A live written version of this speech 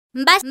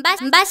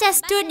MBASHA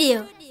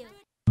Studio.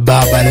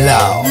 Baba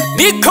Lao.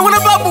 Niko na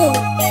babu.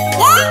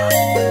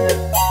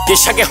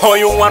 Kishake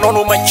hoyo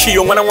wanono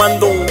machiyo mwana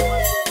wando.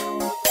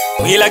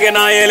 Mwilage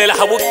na ele la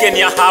habuke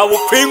ni hawu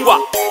kwingwa.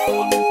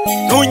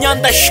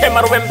 Nunyanda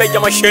shema rwembe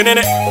jama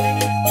shenene.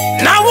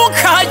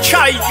 Nawuka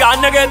chai ya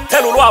nege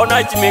telulwa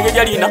na jimege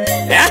jalina.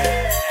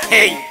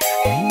 Hey.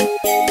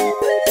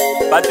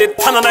 Bate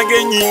tana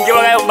nage nyingi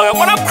wagayombaga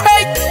wana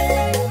kwei.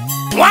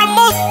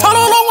 Mwamo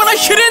tololo wana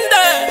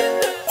shirinde.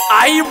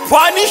 Ai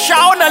pwani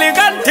shao na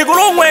liganti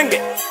gulu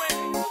mwenge.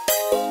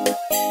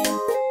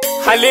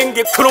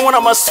 Halingi kulu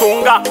na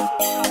masunga.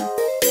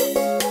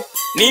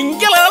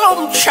 Ningelalo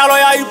mchalo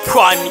ya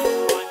ipwani.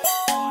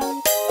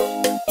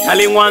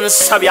 Nalingwan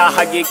sabya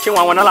hagi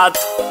kiwa wanalatu.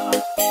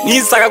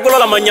 Nisaga gulu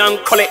la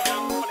manyankole.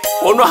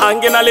 Ono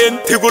hange na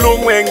lenti gulu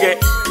mwenge.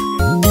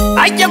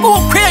 Ajabu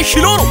kwe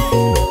shiluru.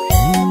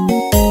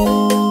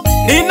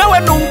 Ninawe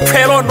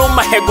numpelo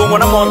numahego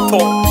mwana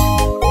monto.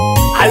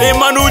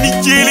 Alemanu ni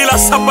jili la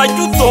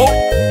sabajuto.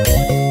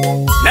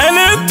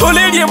 Nele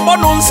toleri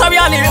mbono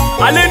nsabiali.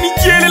 Ale ni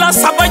jili la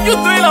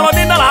sabajuto ila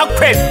rodina la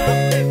kwen.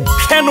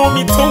 Keno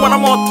mitunga na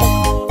moto.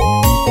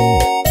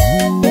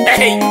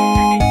 Hey.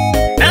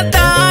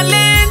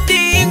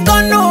 Natalenti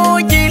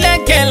kono jile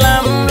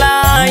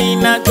kelamla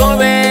ina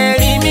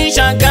kobeli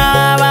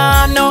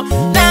mishakabano.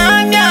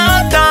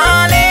 Nanya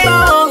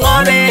talero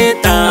ngore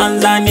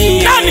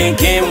Tanzania.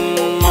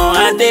 Kemo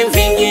ate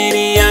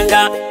fingiri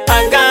yanga.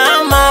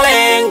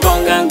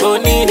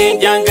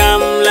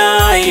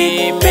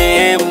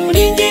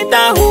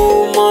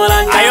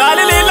 Ayo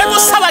alilila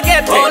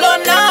kusabagete. Olo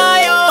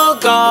nayo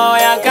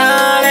koya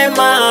kale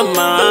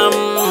mama.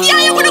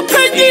 Yaya wana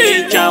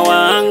kweji.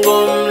 Chawangu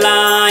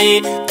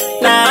mlai.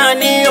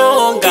 Nani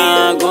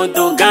onga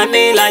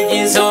kutukani la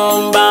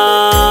jisomba.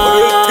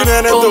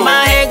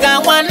 Umahega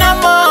wana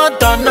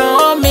moto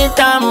no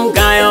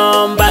mitamka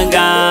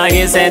yombaga.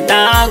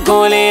 Iseta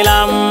kule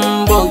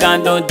lambuga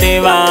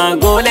tutiwa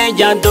kule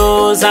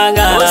jatu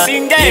sagara.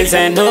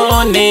 Ise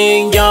no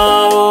ninjo.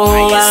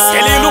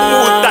 Selilu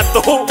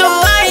mutato.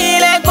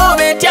 Tuwaile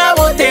kube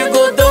chabuti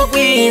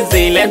kutukwi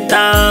zile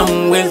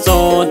tamwe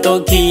soto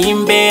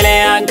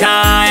kimbele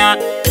akaya.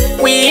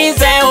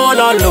 Wize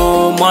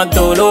ulolu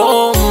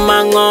motulu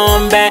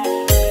mangombe.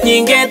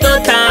 Nyinge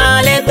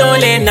totale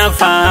tole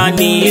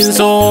nafani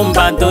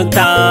nsomba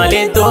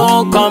totale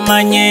toko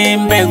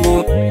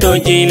manyembegu.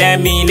 Tojile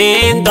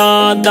mili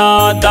do.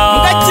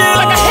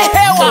 Ngachila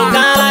kahehewa.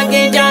 Tukala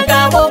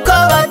kijaka buko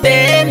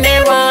batene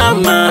wa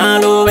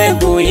maluwe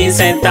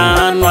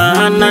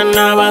kuisetanwa.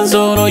 Nana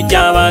basuru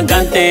java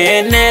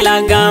kantene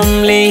la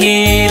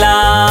gamlihila.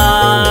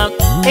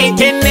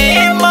 Ikini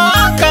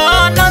moko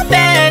no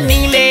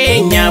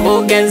tenile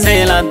nyabuke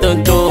sela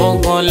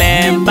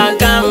tutugule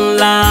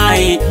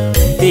mpakamlai.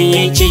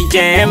 Tichi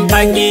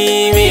jempa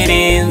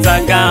givirinza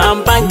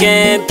gampa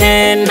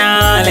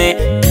getenale.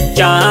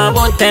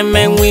 Jabu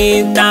teme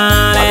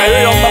witale.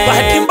 Magayo mbaba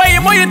hatimba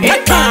yemo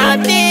yitaka.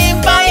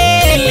 Hatimba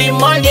yeli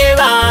moje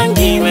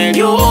vangi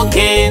melyo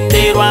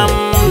kende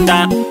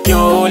rwanda.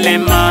 Yole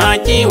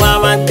maji wa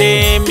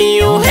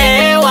matemi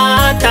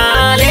uhewa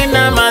tale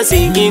na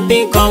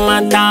masigiti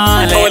koma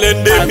tale.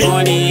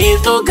 Agoni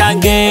iso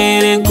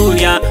kagere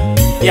kuya.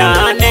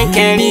 Yane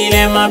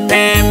kelile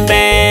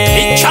mapembe.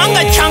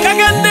 Changa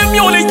gende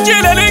myole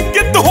jele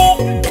lengeto.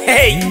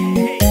 Hey.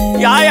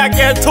 Yaya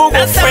geto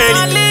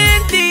guferi.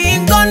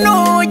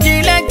 Kono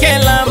jile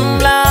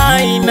kelamla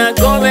ina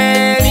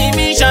kobeli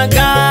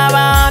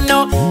mishakabano.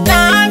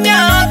 Nanya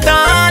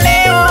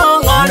taleo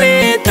ngore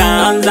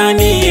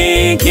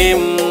Tanzania.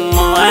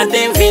 Kemo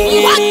ate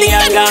fingiri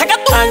yaga.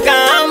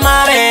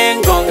 Akamare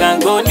ngonga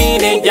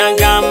ngonile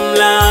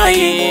jangamla.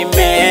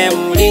 Ime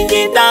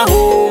mlikita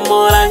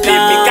humoranga.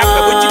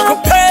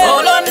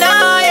 Olo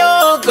nayo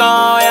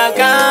koya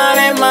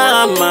kare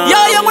mama.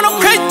 Yaya mwana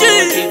kweji.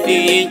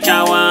 Kiti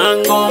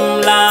chawango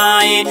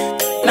mlai.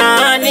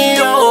 Nani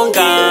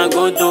onga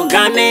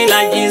kutukani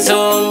la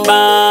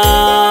jisomba.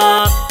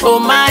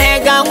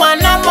 Umahega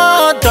wana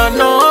moto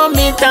no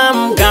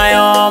mitamka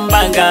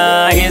yombaga.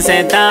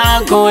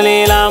 Iseta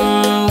kule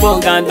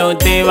lambuga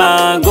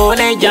tutiwa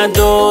kule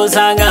jatu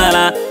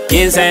sagara.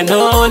 Ise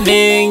no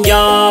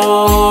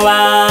ninjowa.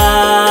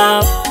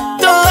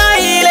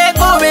 Tuwaile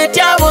kube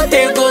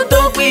chabuti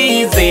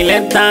kutukwi zile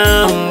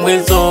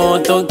tamwe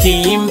soto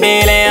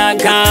kimbele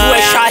akaya.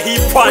 Tuwe shahi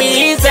pwani.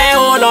 Wize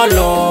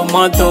ulolu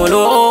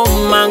motulu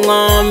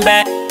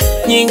mangombe.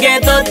 Nyinge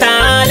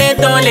totale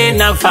tole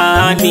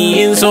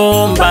nafani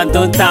nsomba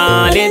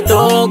totale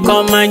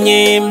toko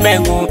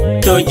manyembegu.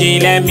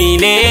 Tojile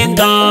mile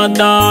do.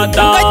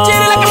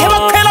 Ngachile laka hewa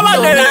kwela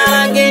bale.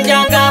 Tukalangi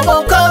jaka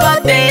buko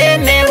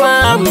batene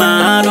wa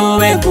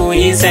maruwe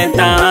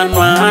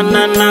kuisetanwa.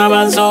 Nana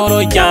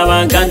basuru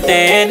java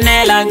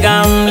kantene la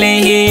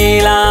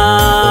gamlihila.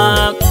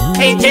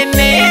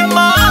 Ichene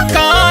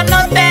moko no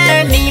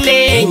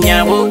tenile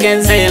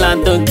nyabuke sela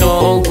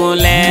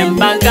tutugule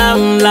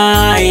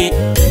mpakamlai.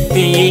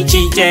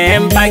 Tichi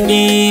jempa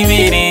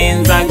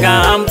givirinza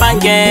gampa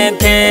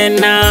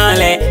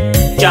getenale.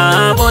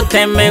 Jabu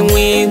teme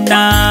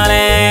witale.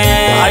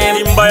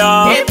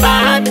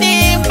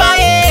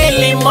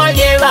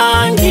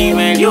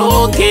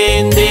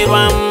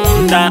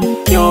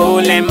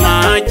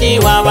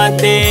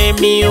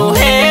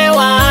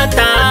 miuhewa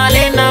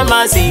tale na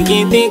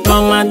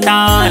masikitiko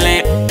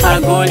matale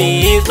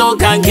agonizo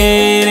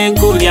kagere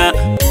kulia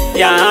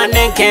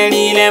yane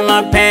kelile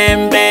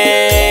mapembe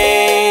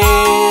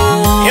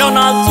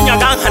yona sunya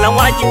gangana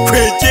waji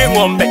kweje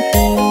ngombe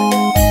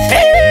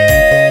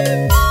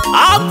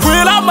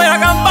akwela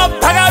mayagamba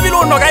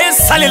pagabilo no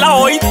salila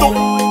oito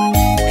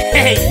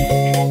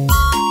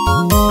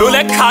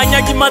lole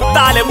kanya ki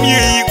matale mi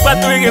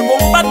kwatwege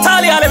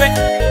kombatali alebe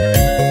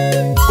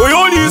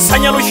koyoli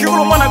sanya lo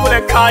shiguro mana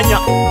gole kanya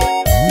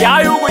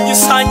yayo go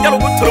gisanja lo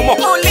guturumo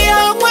olio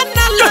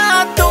wana la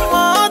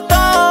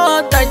tumoto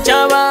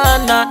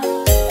tachabana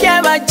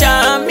keba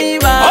chami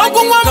ba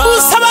ogumwa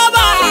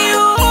kusababa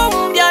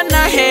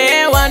yana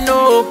hewa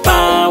no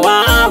pawa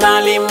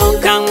bali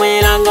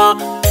mukamwelango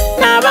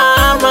naba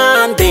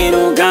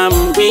manteru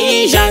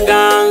gampi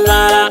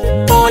shangangara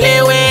ole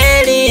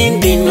weli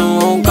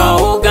ndino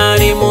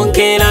kaugari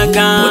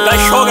mukelaga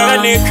utashoga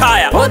ne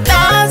kaya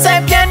utase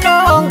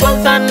piano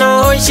ngozano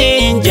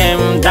shinje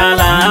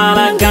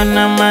mtalala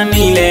kana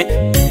manile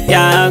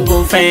ya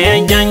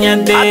gufeja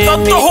nyande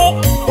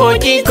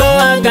ojiko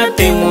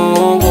agate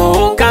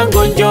mugo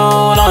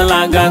kagojolo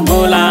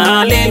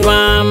lagagola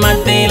lelwa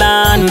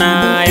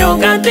matelana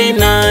yogate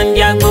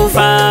nandia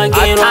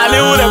gufagero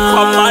atale ule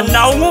kwa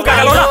mana umuka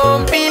kalona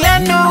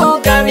pilano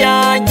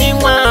kabya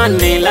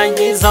jimwane la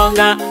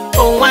jisonga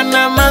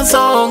wana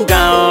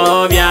masonga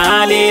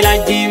obyale la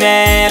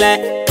jivele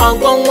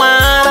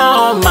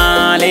ogwaro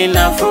male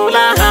na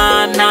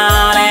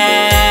fulahanale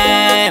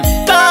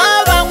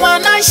baba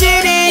wana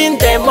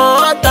shirinte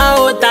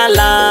mota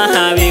utala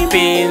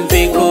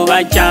vipinzi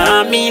kuba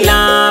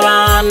chamila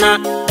bana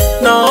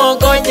no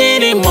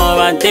kojiri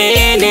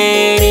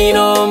mobatele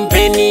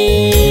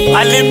rirompeni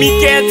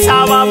alemiketa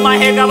wa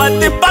mahega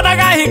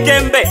batipadaga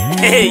hikembe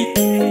hey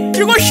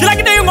yugo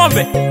shiragide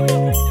ngombe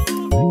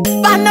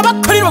bana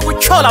bakoriro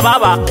guchola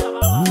baba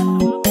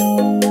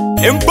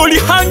emboli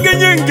hange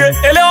nyenge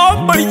ele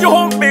omboli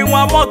jihombe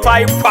wa moto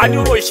ay pani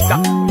roshika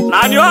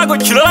nani wago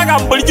chiloraga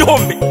mboli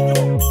jihombe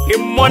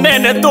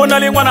imonene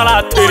tonali ngwana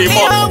la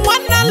terimo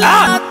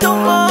la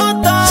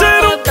tomoto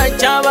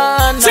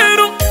tachabana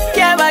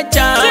keba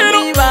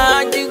chami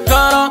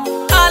bajikoro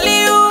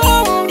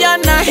alium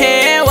yana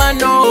hewa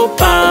no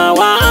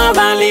pawa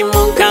bali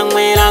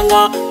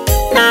mukamwelango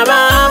naba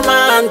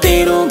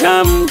manteru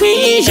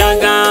gampi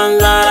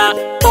shangangara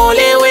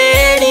ole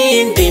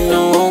weli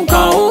ndino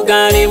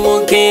kaugari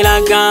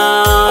mukelaga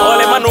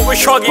ole manugu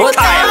shogi kaya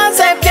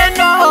utase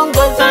piano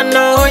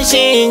ngozano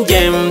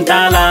shinje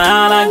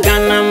mtalala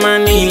kana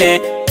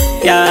manile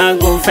ya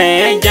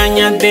gufeja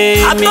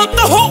nyademi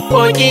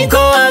ojiko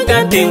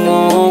agate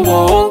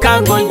mugo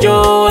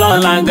kagojolo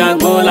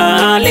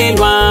lagagola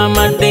lelwa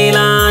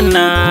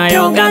matelana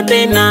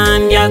yogate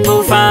nandia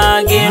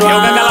gufagirwa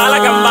yogagalala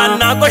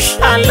gambana gosh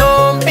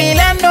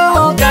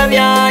alompilano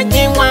kabya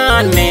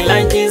jimwane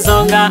la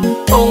jisonga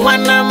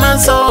umwana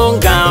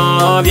masonga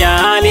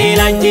obyali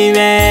la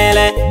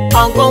jivele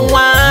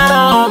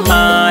ogwaro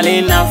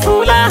mali na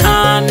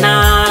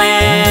fulahanale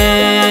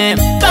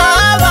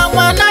baba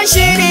mwana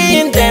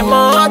shirinte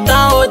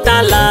mota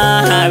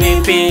utala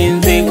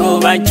vipinzi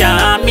kuba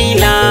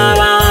chamila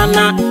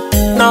bana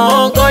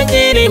no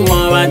kojiri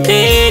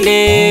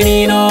mobatele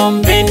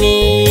rirompeni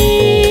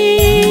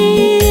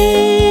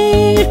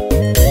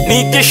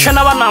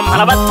nikishana bana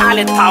mala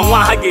batale tawa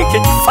hage ke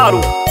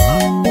faru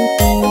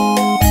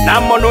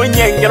namono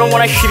nyengero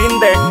ngona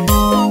shirinde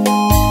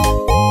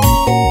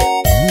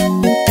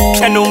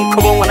kenun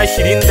kubo ngona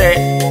shirinde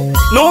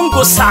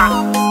nungusa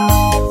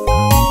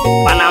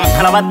bana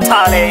mala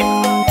batale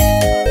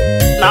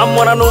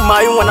namona no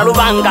mayu ngona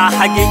lubanga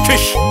hage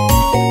kish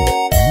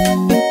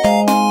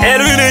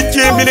erwile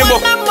chimilimo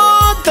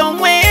moto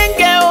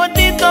mwenge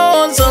otito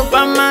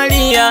sopa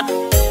maria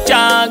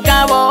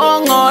chagabo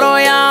ngoro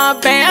ya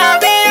pe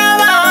abia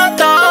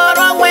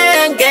batoro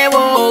mwenge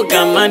bo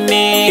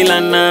kamanila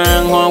na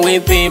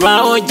ngowitiba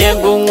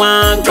ojegungwa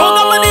ko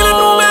kamanila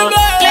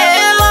numega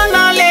lelo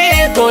na le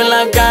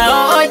kulaga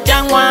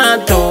ojangwa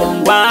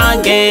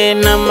tungwage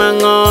na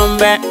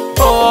mangombe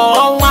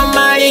o wa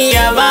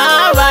maria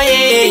baba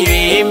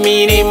ye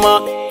mirimo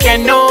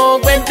keno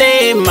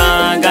kwete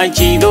maga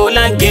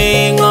chidola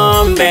ke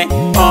ngombe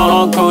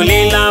o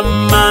kulila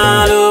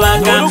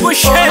maluaga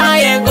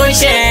oye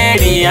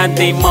kusheri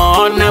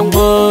atimona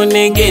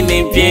ngone gene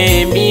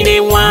pie mire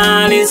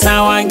wali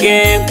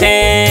sawagete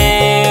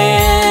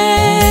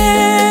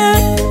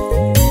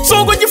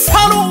sogo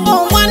jifalu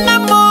mwana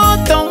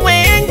moto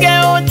mwenge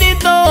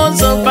otito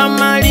sopa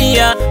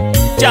maria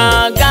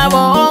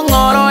chagabo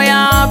ngoro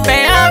ya pe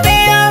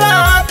abia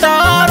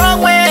batoro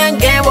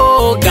mwenge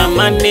bo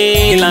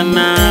kamanila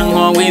na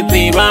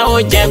ngowitiba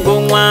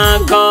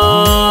ojegungwako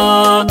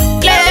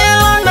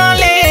leo no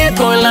le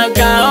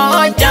kulaga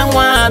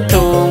ojangwa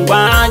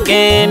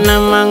tungwage na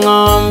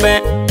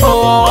mangombe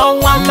o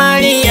wa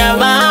maria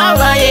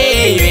baba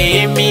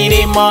ye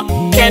mirimo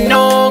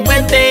keno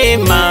kwete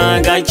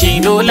maga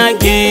chidula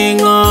ke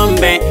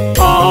ngombe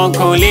o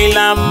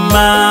kulila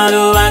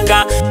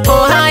maluaga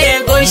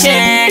ohaye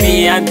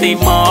gosheri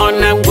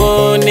atimona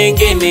ngone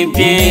gene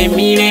pie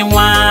mire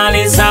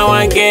wale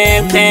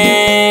sawagete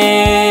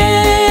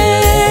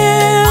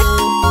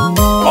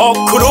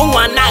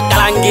okurumwa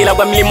nakalangira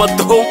kwa milimo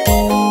tu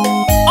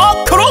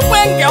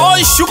okurumwenge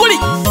oshuguli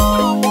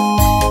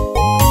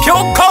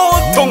kyoko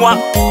utungwa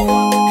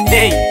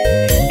hey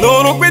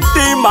nuru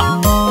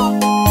kwitima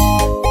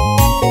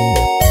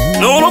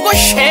nuru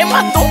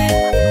kushema tu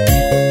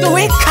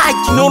tuwe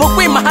kaji nuru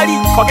kwi mahali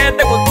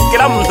kogete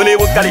kutukira mzuli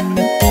bukari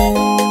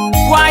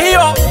kwa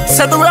hiyo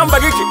sadu yamba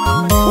giki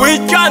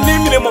wijani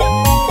milimo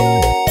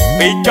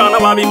wijana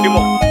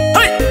babindimo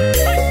hey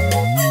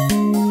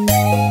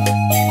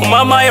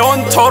mama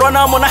yon toro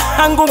na mona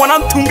hangu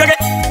wanantungage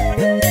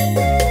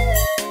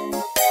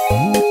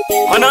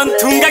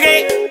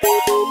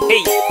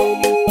hey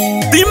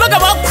dimaga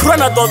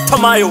bakurana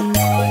dotomayo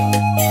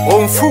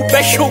onfu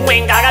besho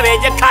wengaga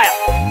beje kaya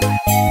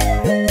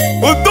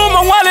uduma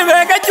wale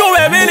bega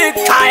jowe bele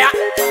kaya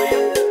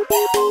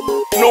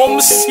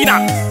nomsina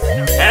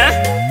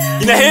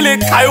ina hele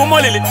kayo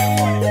molele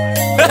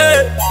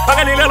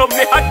pagani lelo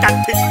me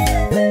hakati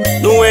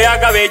nuwe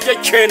aga beje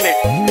chene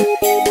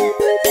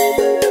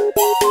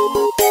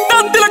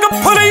nandilaga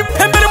pole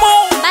pembelimo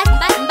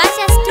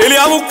ele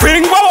abu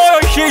kwingwa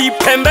shi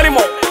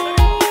pembelimo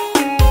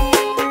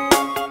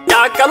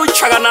kalu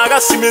chaganaga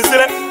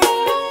simezere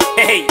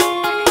hey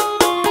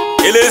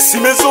ele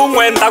simezo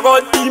mwenda go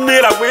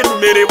imera gwe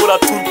mere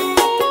buratu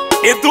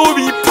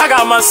edobi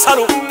paga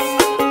masalo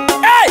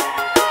hey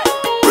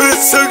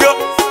besega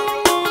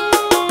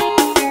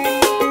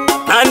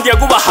nandia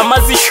kuba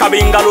hamazi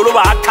shabinga lolo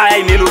bakaya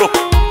inelolo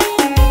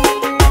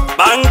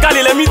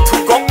bangalile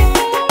mituko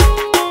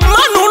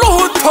manolo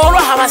hotoro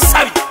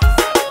habasabi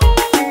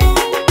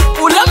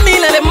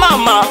ulamile le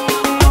mama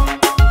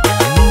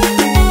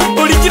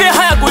oligire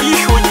haya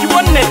golisho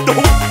kiboneto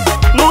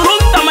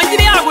nurunta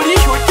magire ya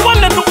golisho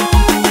kiboneto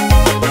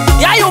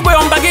yayo go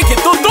yombage ke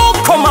to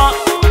koma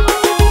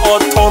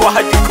otoro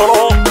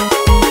hadikoro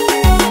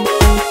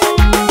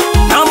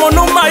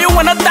namono mayo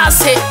wana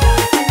dase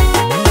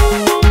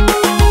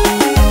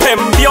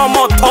pembio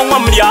motongwa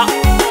mlia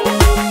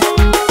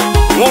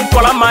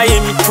ngonkola maye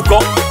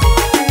mituko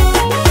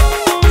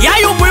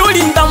yayo go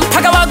yolinda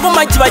mpaka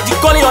bagoma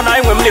kibagikole yona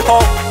yemwe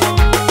mliho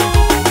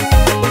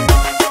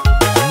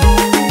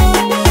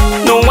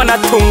wana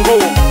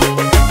tungu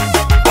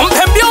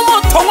umpembio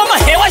moto wa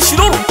mahewa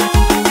shiruru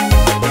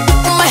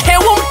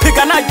mahewa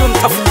mpiganaji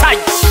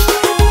untafutaji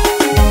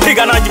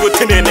piganaji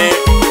butinene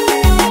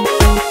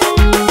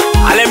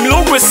ale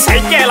mlugu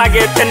segela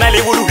gete na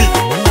liburuhi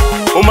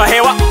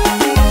umahewa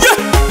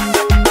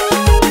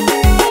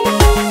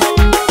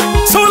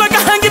sula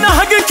gahangi na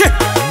hagike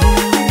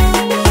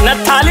na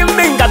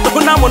talimbenga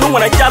tuhuna munu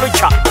wana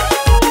jalucha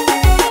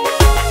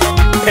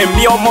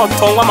pembio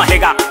moto wa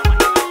mahega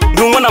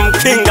nungona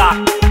mkinga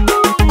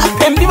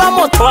pembi ba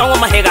moto wa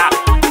mahega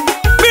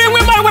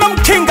biwe ba wana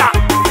mkinga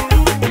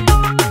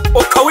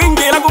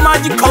okawingera go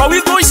maji kolo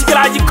wizo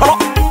shigiraji kolo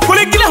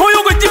kuligile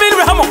hoyo go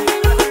jibirwe hamo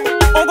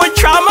ogo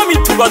chama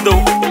mitugado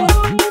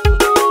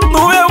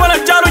nuwe wana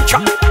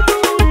jarucha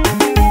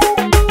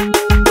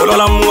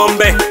olola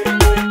ngombe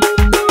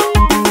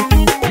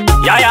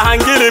yaya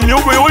hangire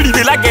myugo yoli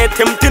dilage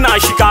temtina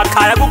shika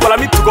kaya go kola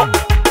mitugo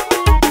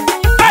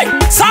hey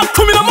saa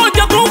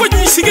 11 dogo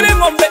jishigire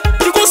ngombe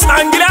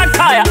sangire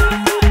akaya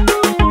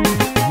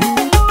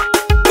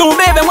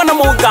tubebe mwana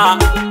muga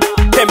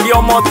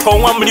pembio moto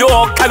wa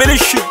mlio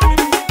kabirishi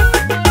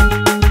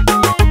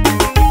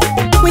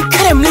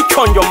wikare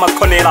mlichonjo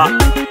makonera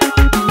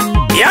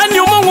yani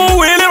umungu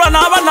welera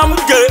nabana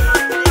muge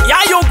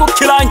yayogo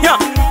kiranya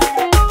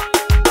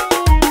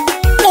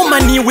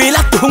umani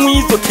wela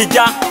tuhumwizo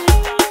kija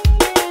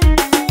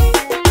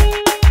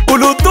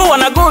uluto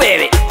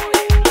wanagobebe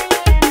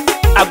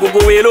agogo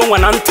welo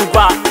mwana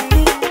ntuba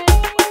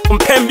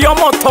mpembio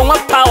moto wa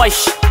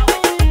powash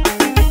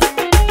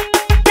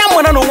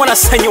yamwana no mwana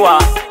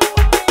sanywa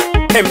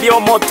pembio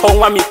moto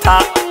wa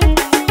mita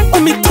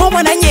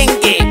umitoma na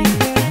nyenge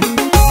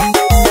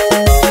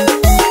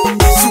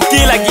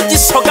sukila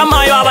gijisoga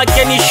mayo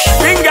abageni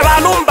shinge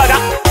banumbaga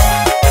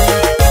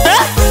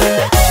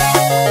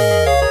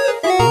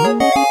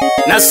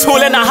na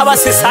sule na haba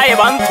sisaye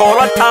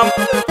bantoro tam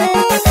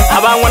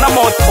abangwa na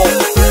moto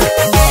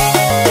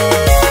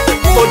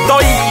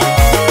odoi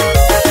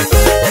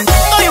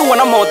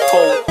wana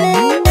moto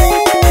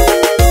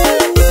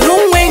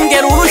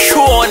numwenge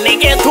rurusho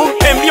nege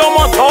tumpembio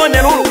moto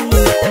neruru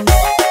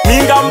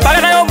ninga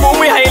mbagana yo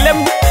mumwe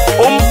hailem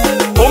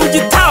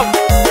jitaw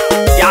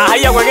ya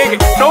haya wagege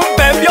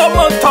numpembio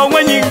moto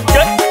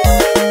ngonyinge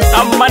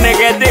amma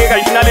nege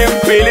dega shinale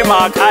kwele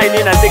makai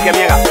ni na dega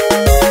miega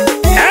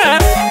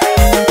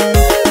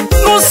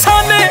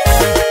nusane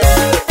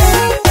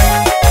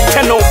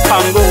cheno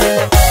pango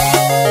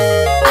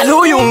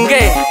alo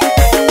yunge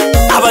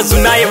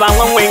abazunaye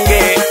bangwa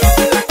mwenge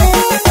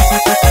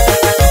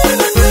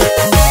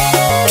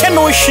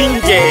keno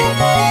shinje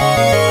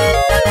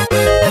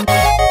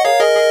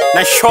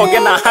na shoge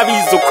na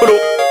habizukuru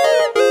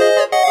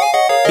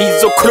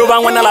bizukuru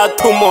banywa na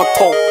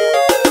latumoto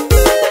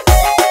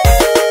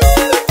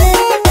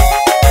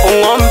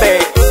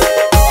ung'ombe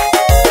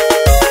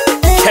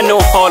keno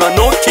holo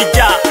no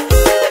kija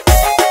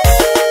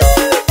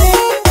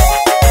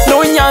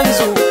no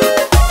nyanzu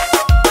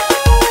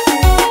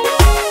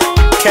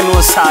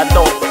keno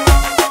sado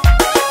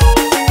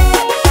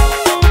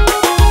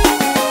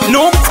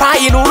no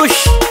kwayi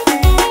nurush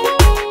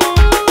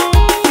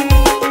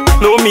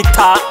no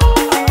mita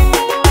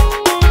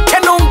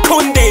keno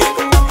nkunde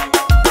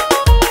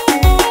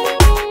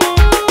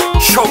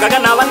shogaga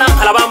nabana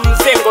kalaba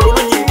mzengo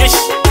ruru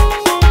nyingishi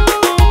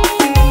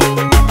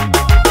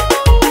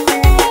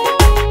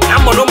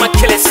namono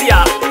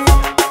makelesia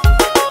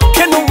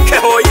keno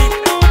kehoyi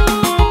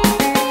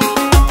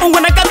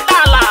ungona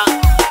katala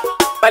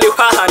bali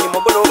haha ni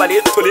mogono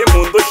bali tole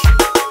mundoshi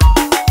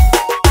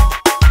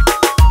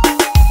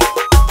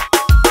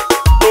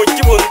no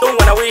jibundo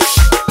ngona wish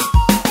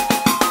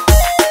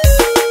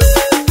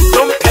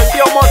no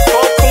mpembio moto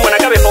kungona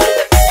gabeho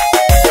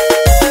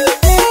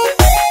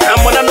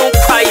namona no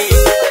kwai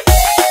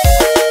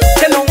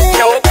keno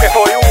keho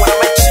kehoyi ngona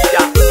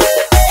machiya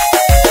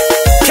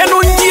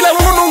keno njila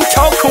no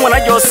keho kungona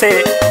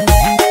jose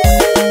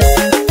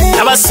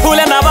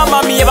nabasule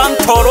nabamami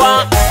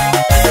bantorwa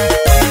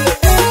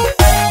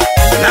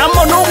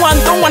namono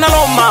wandu ngwana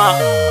loma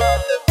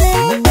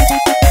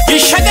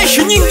ishaga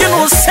shinyinge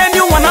no sendi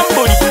ngwana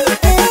mbuli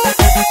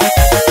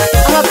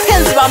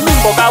abapenzi ba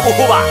mimbo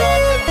gabuhuba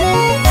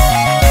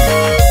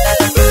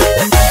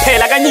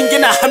helaga nyinge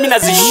na hamina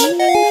zishi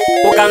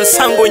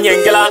ukansango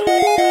nyengela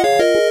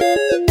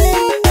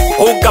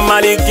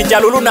ugamali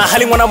gijalulu na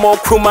hali ngwana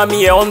mokuma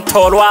miye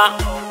ontolwa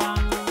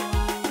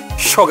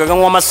shogaga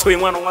ngwa masui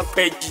ngwana ngwa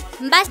peji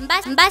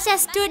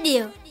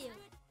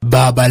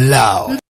Baba Lao.